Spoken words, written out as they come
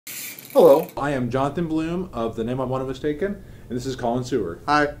Hello, I am Jonathan Bloom of The Name I Want to Mistaken, and this is Colin Seward.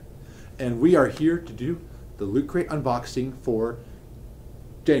 Hi. And we are here to do the Loot Crate unboxing for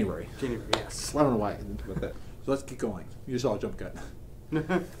January. January, yes. I don't know why I didn't put that. So let's get going. You just saw a jump cut.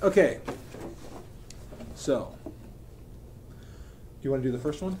 Okay. So, you want to do the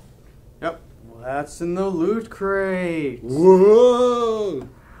first one? Yep. What's in the Loot Crate? Whoa!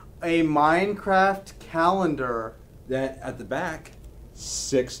 A Minecraft calendar. That at the back,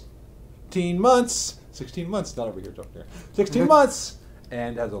 16 months. 16 months, not over here, jump there. 16 months!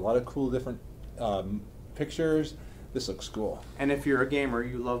 And has a lot of cool different pictures. This looks cool. And if you're a gamer,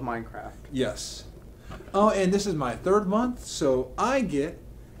 you love Minecraft. Yes. Oh, and this is my third month, so I get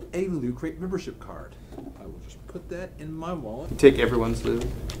a Loot Crate membership card. I will just put that in my wallet. Take everyone's loot.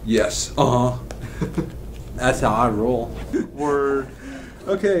 Yes. That's how I roll. Word.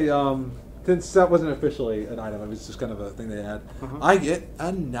 Okay, since that wasn't officially an item, it was just kind of a thing they had, I get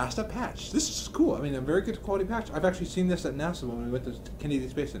a NASA patch. This is cool. I mean, a very good quality patch. I've actually seen this at NASA when we went to Kennedy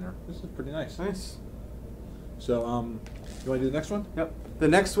Space Center. This is pretty nice. Nice. So, you want to do the next one? Yep. The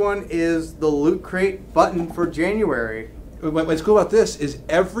next one is the Loot Crate button for January. What's cool about this is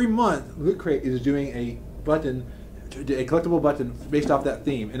every month Loot Crate is doing a button, a collectible button based off that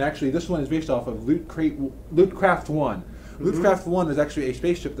theme. And actually, this one is based off of Lootcraft 1. Lootcraft 1 is actually a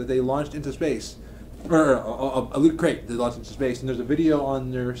spaceship that they launched into space, or a Loot Crate that launched into space. And there's a video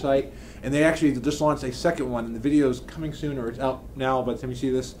on their site, and they actually just launched a second one, and the video is coming soon, or it's out now by the time you see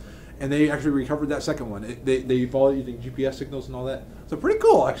this. And they actually recovered that second one. They followed using GPS signals and all that. So pretty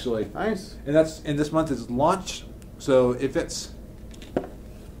cool, actually. Nice. And this month is launch, so it fits.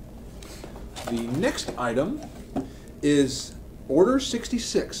 The next item is Order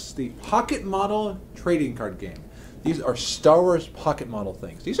 66, the pocket model trading card game. These are Star Wars pocket model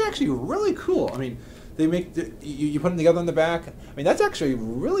things. These are actually really cool. I mean, they make you put them together on the back. I mean, that's actually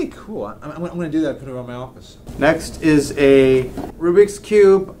really cool. I'm going to do that and put it around my office. Next is a Rubik's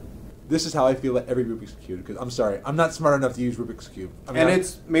Cube. This is how I feel at every Rubik's Cube, because I'm sorry, I'm not smart enough to use Rubik's Cube. I mean,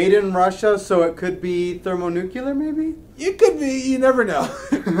 It's made in Russia, so it could be thermonuclear, maybe? It could be, you never know.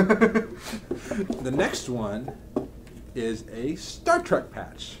 The next one is a Star Trek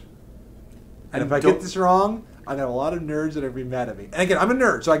patch. And if I get this wrong, I got a lot of nerds that are going to be mad at me. And again, I'm a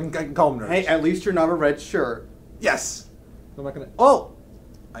nerd, so I can call them nerds. Hey, at least you're not a red shirt. Yes! I'm not going to... Oh!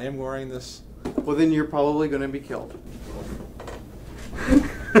 I am wearing this. Well, then you're probably going to be killed.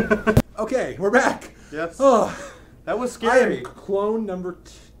 Okay, we're back. Yes. Oh, that was scary. I am clone number...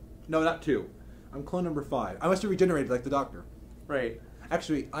 No, not 2. I'm clone number 5. I must have regenerated like the Doctor. Right.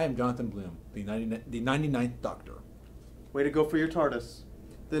 Actually, I am Jonathan Bloom, the 99th Doctor. Way to go for your TARDIS.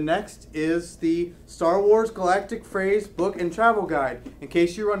 The next is the Star Wars Galactic Phrase Book and Travel Guide, in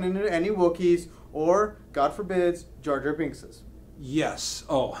case you run into any Wookiees or, God forbids, Jar Jar Binkses. Yes.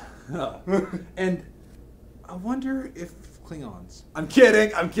 Oh. And I wonder if Klingons... I'm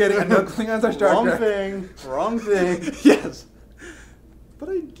kidding. I know Klingons are Star Trek. Wrong thing. Yes. But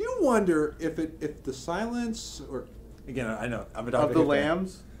I do wonder if the silence, or... Again, I know, I'm a Doctor Of the Who fan.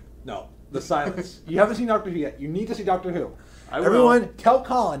 lambs? No. The silence. You haven't seen Doctor Who yet. You need to see Doctor Who. Everyone, tell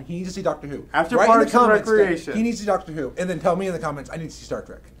Colin he needs to see Doctor Who. After Write Parks in the and comments Recreation. he needs to see Doctor Who, and then tell me in the comments I need to see Star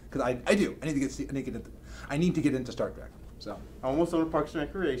Trek, because I do. I need to get into Star Trek. So almost done with Parks and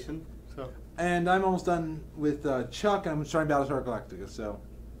Recreation. So. And I'm almost done with Chuck. I'm starting Battlestar Galactica. So,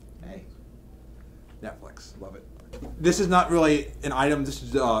 hey, Netflix, love it. This is not really an item.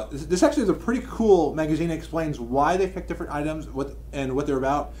 This actually is a pretty cool magazine. It explains why they picked different items, what they're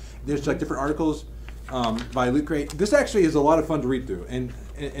about. There's like different articles by Loot Crate. This actually is a lot of fun to read through, and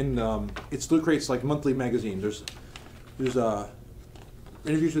it's Loot Crate's like monthly magazine. There's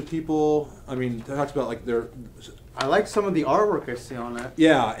interviews with people. I mean, it talks about like their. I like some of the artwork I see on it.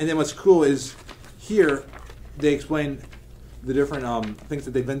 Yeah, and then what's cool is here they explain the different things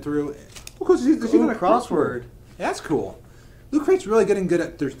that they've been through. Of course, there's even a crossword. Yeah, that's cool. Loot Crate's really getting good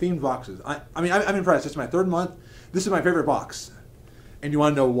at their themed boxes. I mean, I'm impressed. This is my third month. This is my favorite box. And you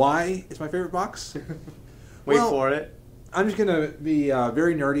want to know why it's my favorite box? Wait for it. I'm just going to be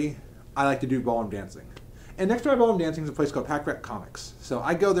very nerdy. I like to do ballroom dancing. And next to my ballroom dancing is a place called Pack Rat Comics. So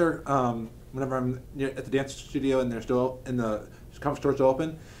I go there whenever I'm at the dance studio and they're still in the comic store's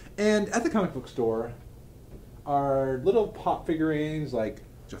open. And at the comic book store are little pop figurines like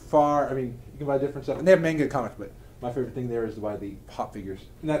Jafar. I mean, you can buy different stuff. And they have manga comics, but my favorite thing there is to buy the pop figures.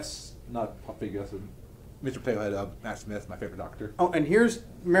 And that's not a pop figure, that's a Mr. Playhead of Matt Smith, my favorite Doctor. Oh, and here's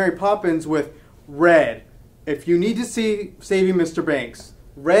Mary Poppins with Red. If you need to see Saving Mr. Banks,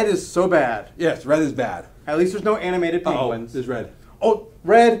 Red is so bad. Yes, Red is bad. At least there's no animated penguins. There's Red. Oh,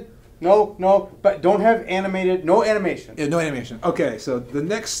 Red! No, but don't have animated. No animation. Yeah, no animation. Okay, so the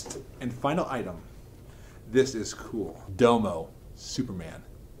next and final item. This is cool. Domo, Superman.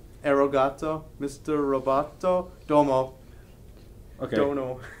 Erogato, Mr. Roboto, Domo. Okay.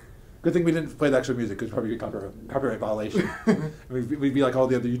 Dono. Good thing we didn't play the actual music because probably get copyright violation. We'd be like all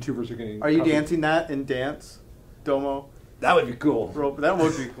the other YouTubers are getting. Are you dancing that in dance? Domo. That would be cool. That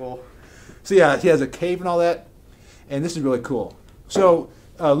would be cool. So yeah, he has a cave and all that, and this is really cool. So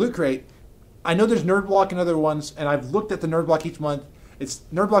Loot Crate, I know there's Nerd Block and other ones, and I've looked at the Nerd Block each month.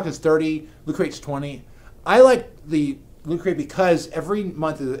 Nerd Block is 30, Loot Crate's 20. I like the Loot Crate because every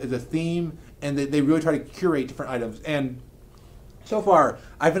month is a theme, and they really try to curate different items. And so far,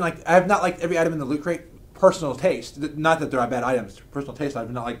 I have not liked every item in the Loot Crate. Personal taste, not that they're bad items. Personal taste,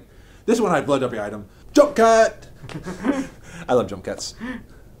 I've not like this one. I've loved every item. Jump cut. I love jump cuts.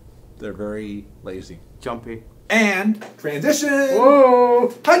 They're very lazy. Jumpy. And transition.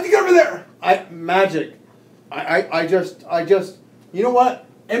 Whoa! How'd you get over there? Magic. I just. You know what?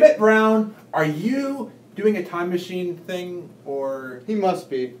 Emmett Brown, are you doing a time machine thing, or He must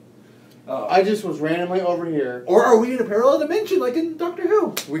be. I just was randomly over here. or are we in a parallel dimension like in Doctor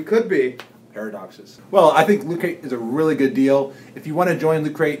Who? We could be. Paradoxes. Well, I think Loot Crate is a really good deal. If you want to join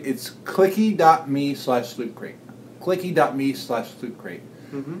Loot Crate, it's clicky.me/lootcrate. Clicky.me/lootcrate.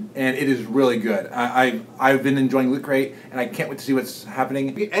 Mm-hmm. And it is really good. I've been enjoying Loot Crate, and I can't wait to see what's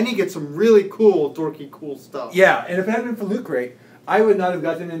happening. And you get some really cool, dorky, cool stuff. Yeah, and if it hadn't been for Loot Crate, I would not have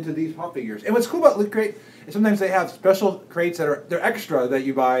gotten into these pop figures. And what's cool about Loot Crate is sometimes they have special crates they're extra that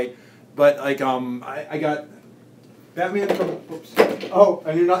you buy, but like I got Batman from oops. Oh,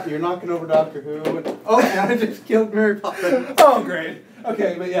 and you're knocking over Doctor Who. And I just killed Mary Poppins. Oh, great.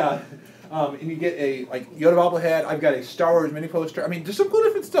 Okay, but yeah. And you get a Yoda bobblehead. I've got a Star Wars mini poster. I mean, there's some cool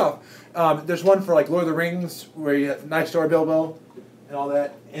different stuff. There's one for like Lord of the Rings where you have Nice Story Bilbo and all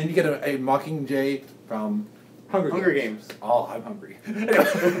that. And you get a Mockingjay from Hunger Games. Oh, I'm hungry. Anyway.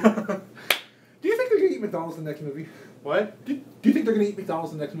 Do you think they're going to eat McDonald's in the next movie? What? Do you think they're going to eat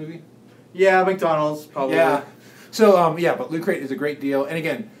McDonald's in the next movie? Yeah, McDonald's probably. Yeah. So yeah, but Loot Crate is a great deal. And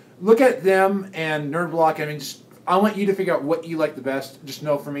again, look at them and Nerd Block. I mean, I want you to figure out what you like the best. Just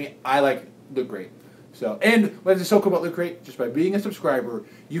know for me, I like Loot Crate. So, and what is so cool about Loot Crate? Just by being a subscriber,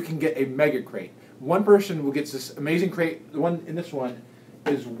 you can get a mega crate. One person will get this amazing crate. The one in this one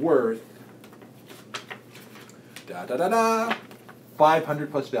is worth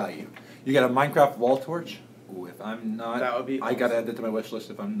 500 plus value. You got a Minecraft wall torch. Ooh, if I'm not, that would be. I gotta add that to my wish list.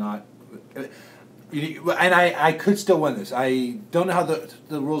 If I'm not. And I could still win this. I don't know how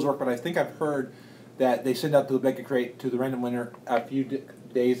the rules work, but I think I've heard that they send out the mega crate to the random winner a few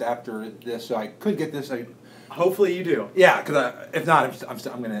days after this, so I could get this. Hopefully you do. Yeah, because if not,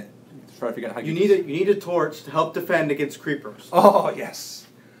 I'm gonna try to figure out how. You need a torch to help defend against creepers. Oh yes.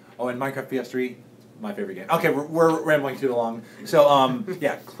 Oh, and Minecraft PS3, my favorite game. Okay, we're rambling too long. So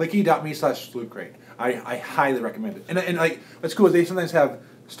yeah, clicky.me/lootcrate. I highly recommend it. And like what's cool is they sometimes have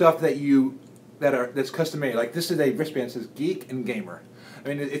stuff that's custom made. Like this is a wristband that says Geek and Gamer. I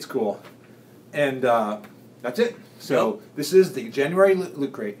mean it's cool. And that's it. So this is the January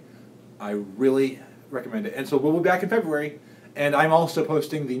Loot Crate. I really recommend it. And so we'll be back in February. And I'm also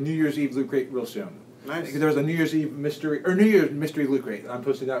posting the New Year's Eve Loot Crate real soon. Nice. There was a New Year's New Year's mystery Loot Crate. I'm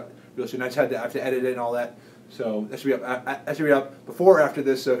posting that real soon. I have to edit it and all that. So that should be up. That should be up before or after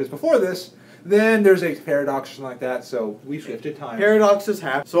this. So if it's before this, then there's a paradox or something like that. So we shifted time. Paradoxes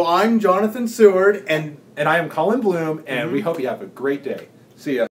happen. So I'm Jonathan Seward, and I am Colin Bloom, and we hope you have a great day. See ya.